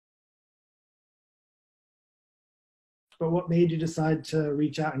but what made you decide to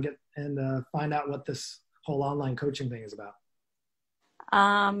reach out and find out what this whole online coaching thing is about?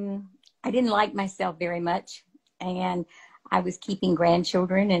 I didn't like myself very much, and I was keeping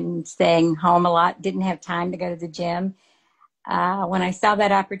grandchildren and staying home a lot, didn't have time to go to the gym. When I saw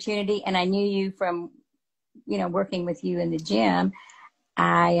that opportunity, and I knew you from, working with you in the gym,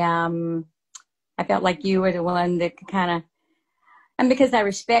 I felt like you were the one that could kind of, and because I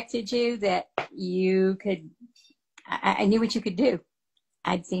respected you, that you could, I knew what you could do.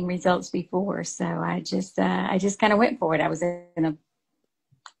 I'd seen results before, so I just kind of went for it. I was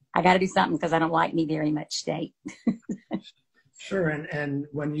I got to do something because I don't like me very much state. Sure. And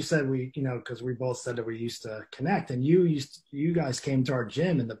when you said because we both said that we used to connect, and you guys came to our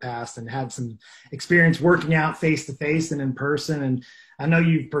gym in the past and had some experience working out face to face and in person. And I know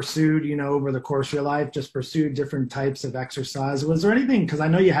you've pursued, over the course of your life, just pursued different types of exercise. Was there anything, because I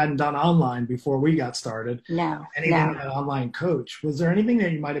know you hadn't done online before we got started. No. Anything with an online coach? Was there anything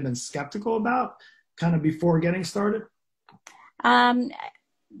that you might have been skeptical about kind of before getting started?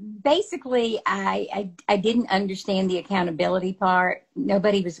 Basically, I didn't understand the accountability part.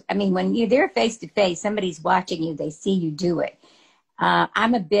 Nobody was, when you're there face to face, somebody's watching you, they see you do it.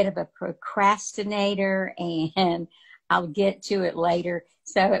 I'm a bit of a procrastinator, and I'll get to it later.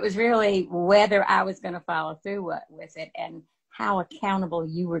 So it was really whether I was going to follow through with it and how accountable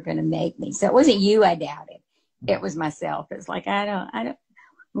you were going to make me. So it wasn't you I doubted. It was myself. It's like, I'm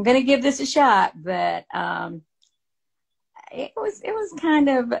going to give this a shot, but, it was kind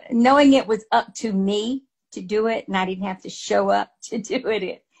of knowing it was up to me to do it, and I didn't have to show up to do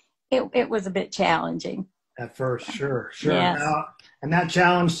it. It was a bit challenging at first. Sure. Yes. And that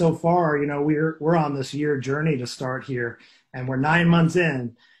challenge so far, we're on this year journey to start here, and we're 9 months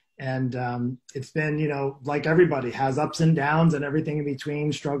in, and it's been, like everybody has ups and downs and everything in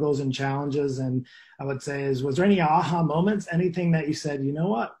between, struggles and challenges. And I would say was there any aha moments, anything that you said, you know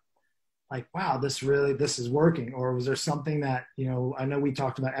what? Like, wow, this is working? Or was there something that, I know we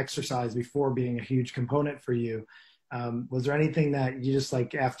talked about exercise before being a huge component for you. Was there anything that you just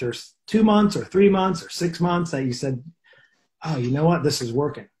like after 2 months or 3 months or 6 months that you said, oh, you know what, this is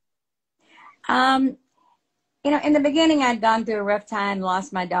working? In the beginning, I'd gone through a rough time,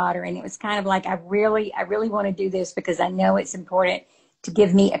 lost my daughter, and it was kind of like, I really want to do this because I know it's important to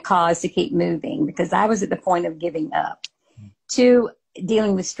give me a cause to keep moving, because I was at the point of giving up.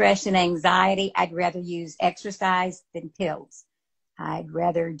 Dealing with stress and anxiety, I'd rather use exercise than pills. I'd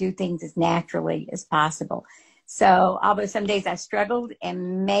rather do things as naturally as possible. So although some days I struggled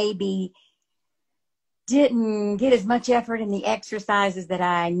and maybe didn't get as much effort in the exercises that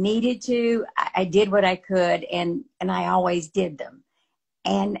I needed to, I did what I could, and I always did them.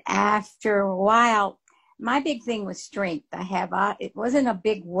 And after a while, my big thing was strength. It wasn't a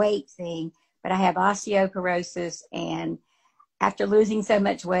big weight thing, but I have osteoporosis, and after losing so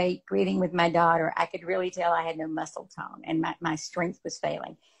much weight, grieving with my daughter, I could really tell I had no muscle tone, and my strength was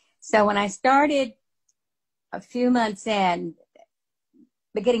failing. So when I started a few months in,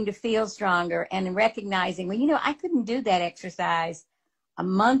 beginning to feel stronger and recognizing, well, I couldn't do that exercise a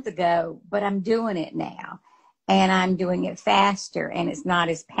month ago, but I'm doing it now, and I'm doing it faster, and it's not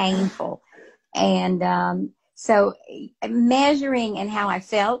as painful. And so measuring and how I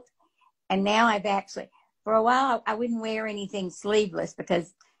felt, and now I've actually, for a while, I wouldn't wear anything sleeveless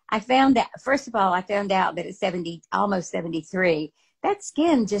because I found out, first of all, that at 70, almost 73, that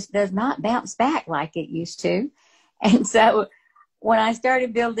skin just does not bounce back like it used to. And so when I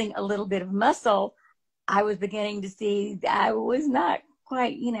started building a little bit of muscle, I was beginning to see that I was not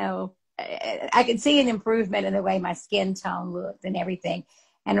quite, I could see an improvement in the way my skin tone looked and everything.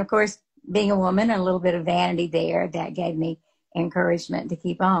 And of course, being a woman, a little bit of vanity there, that gave me encouragement to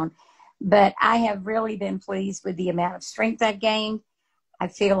keep on. But I have really been pleased with the amount of strength I've gained. I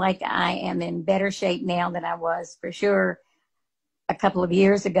feel like I am in better shape now than I was for sure a couple of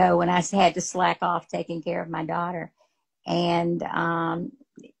years ago when I had to slack off taking care of my daughter. And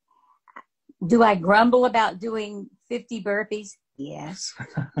do I grumble about doing 50 burpees? Yes.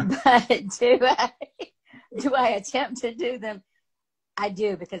 But do I attempt to do them? I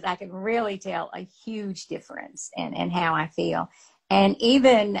do, because I can really tell a huge difference in how I feel. And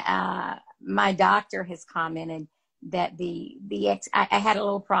even my doctor has commented that I had a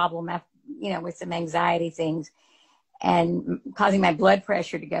little problem, with some anxiety things and causing my blood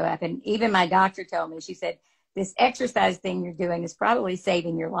pressure to go up. And even my doctor told me, she said, this exercise thing you're doing is probably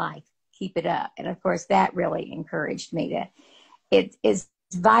saving your life. Keep it up. And of course, that really encouraged me it is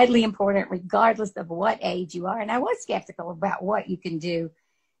vitally important regardless of what age you are. And I was skeptical about what you can do,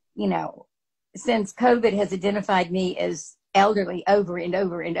 since COVID has identified me as elderly over and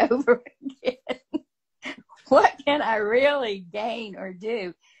over and over again. what can I really gain or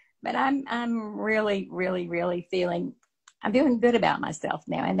do? But I'm really, really, really feeling I'm feeling good about myself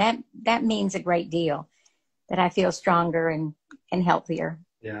now, and that means a great deal. That I feel stronger and healthier.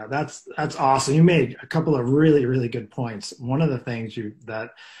 Yeah, that's awesome. You made a couple of really, really good points. One of the things you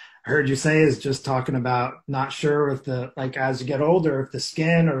that I heard you say is just talking about not sure if the like as you get older, if the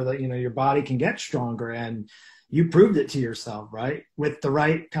skin or the your body can get stronger, and you proved it to yourself, right? With the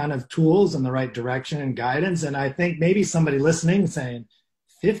right kind of tools and the right direction and guidance. And I think maybe somebody listening saying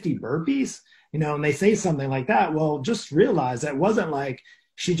 50 burpees, and they say something like that. Well, just realize that wasn't like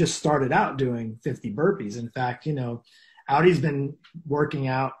she just started out doing 50 burpees. In fact, Audie's been working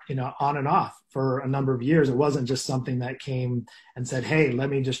out, on and off for a number of years. It wasn't just something that came and said, hey,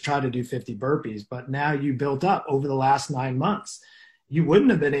 let me just try to do 50 burpees. But now you built up over the last 9 months. You wouldn't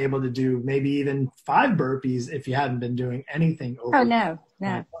have been able to do maybe even 5 burpees if you hadn't been doing anything over. Oh, no.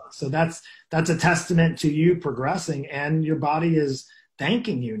 So that's a testament to you progressing, and your body is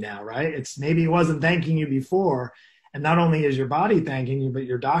thanking you now, right? It's maybe it wasn't thanking you before. And not only is your body thanking you, but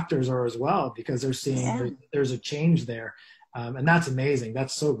your doctors are as well, because they're seeing there's a change there. And that's amazing.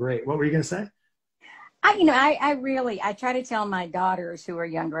 That's so great. What were you going to say? I try to tell my daughters who are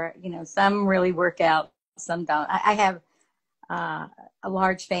younger, some really work out, some don't. I have a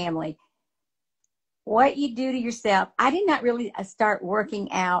large family. What you do to yourself, I did not really start working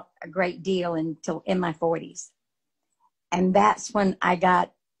out a great deal until in my 40s. And that's when I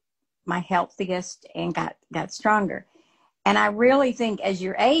got my healthiest and got stronger. And I really think as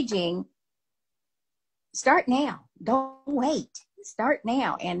you're aging, start now. Don't wait. Start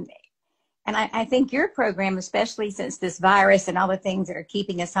now. And I think your program, especially since this virus and all the things that are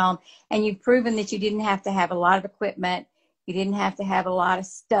keeping us home, and you've proven that you didn't have to have a lot of equipment. You didn't have to have a lot of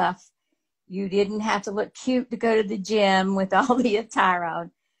stuff. You didn't have to look cute to go to the gym with all the attire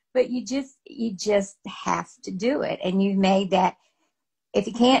on. But you just have to do it. And you've made that. If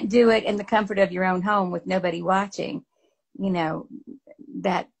you can't do it in the comfort of your own home with nobody watching,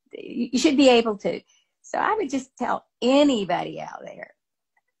 that you should be able to. So I would just tell anybody out there,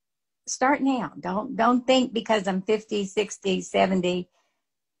 start now. Don't think because I'm 50, 60, 70,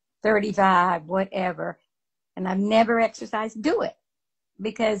 35, whatever, and I've never exercised, do it,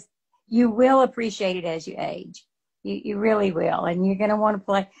 because you will appreciate it as you age. You really will. And you're going to want to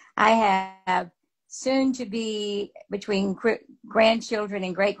play. I have soon to be between grandchildren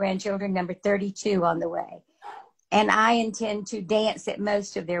and great-grandchildren, number 32 on the way. And I intend to dance at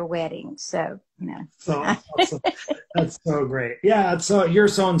most of their weddings. So, So awesome. That's so great. Yeah. So you're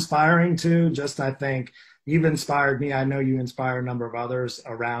so inspiring too. I think you've inspired me. I know you inspire a number of others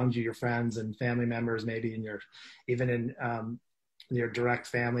around you, your friends and family members, maybe even in your direct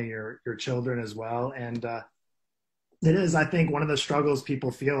family, your children as well. And, it is, I think, one of the struggles people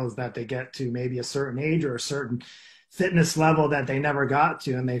feel is that they get to maybe a certain age or a certain fitness level that they never got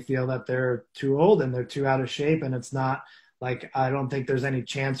to, and they feel that they're too old and they're too out of shape, and it's not like, I don't think there's any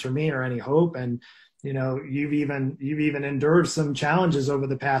chance for me or any hope. And you've even endured some challenges over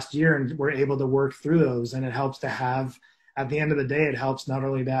the past year, and we're able to work through those. And it helps to have, at the end of the day, it helps not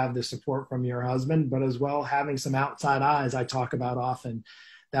only to have the support from your husband, but as well having some outside eyes I talk about often,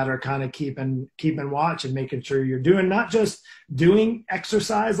 that are kind of keeping watch and making sure you're doing, not just doing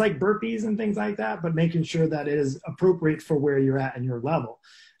exercise like burpees and things like that, but making sure that it is appropriate for where you're at and your level.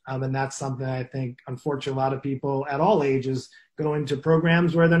 And that's something I think, unfortunately, a lot of people at all ages go into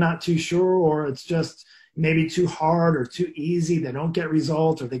programs where they're not too sure, or it's just maybe too hard or too easy. They don't get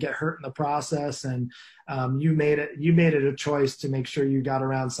results, or they get hurt in the process. And you made it a choice to make sure you got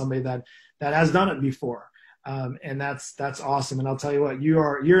around somebody that has done it before. And that's awesome. And I'll tell you what,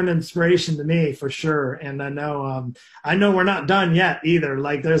 you're an inspiration to me for sure. And I know we're not done yet either.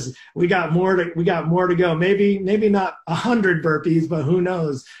 Like we got more to go. Maybe not 100 burpees, but who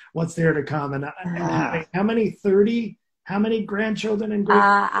knows what's there to come. And how many grandchildren and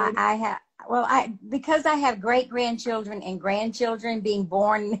I have. Well, because I have great-grandchildren and grandchildren being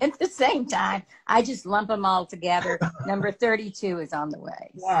born at the same time, I just lump them all together. Number 32 is on the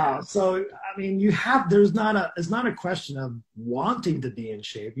way. Wow. So, I mean, it's not a question of wanting to be in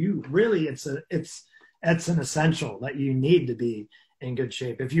shape. You really, it's an essential that you need to be in good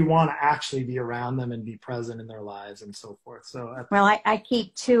shape if you want to actually be around them and be present in their lives and so forth. So, well, I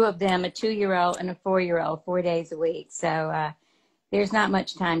keep 2 of them, a 2-year-old and a 4-year-old, 4 days a week. So, there's not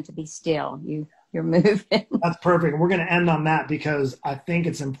much time to be still. You're moving. That's perfect. We're going to end on that, because I think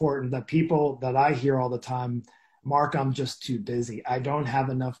it's important that people that I hear all the time, Mark, I'm just too busy. I don't have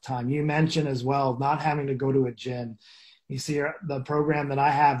enough time. You mentioned as well, not having to go to a gym. You see, the program that I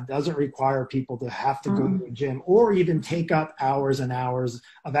have doesn't require people to have to go to a gym or even take up hours and hours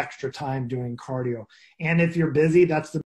of extra time doing cardio. And if you're busy, that's the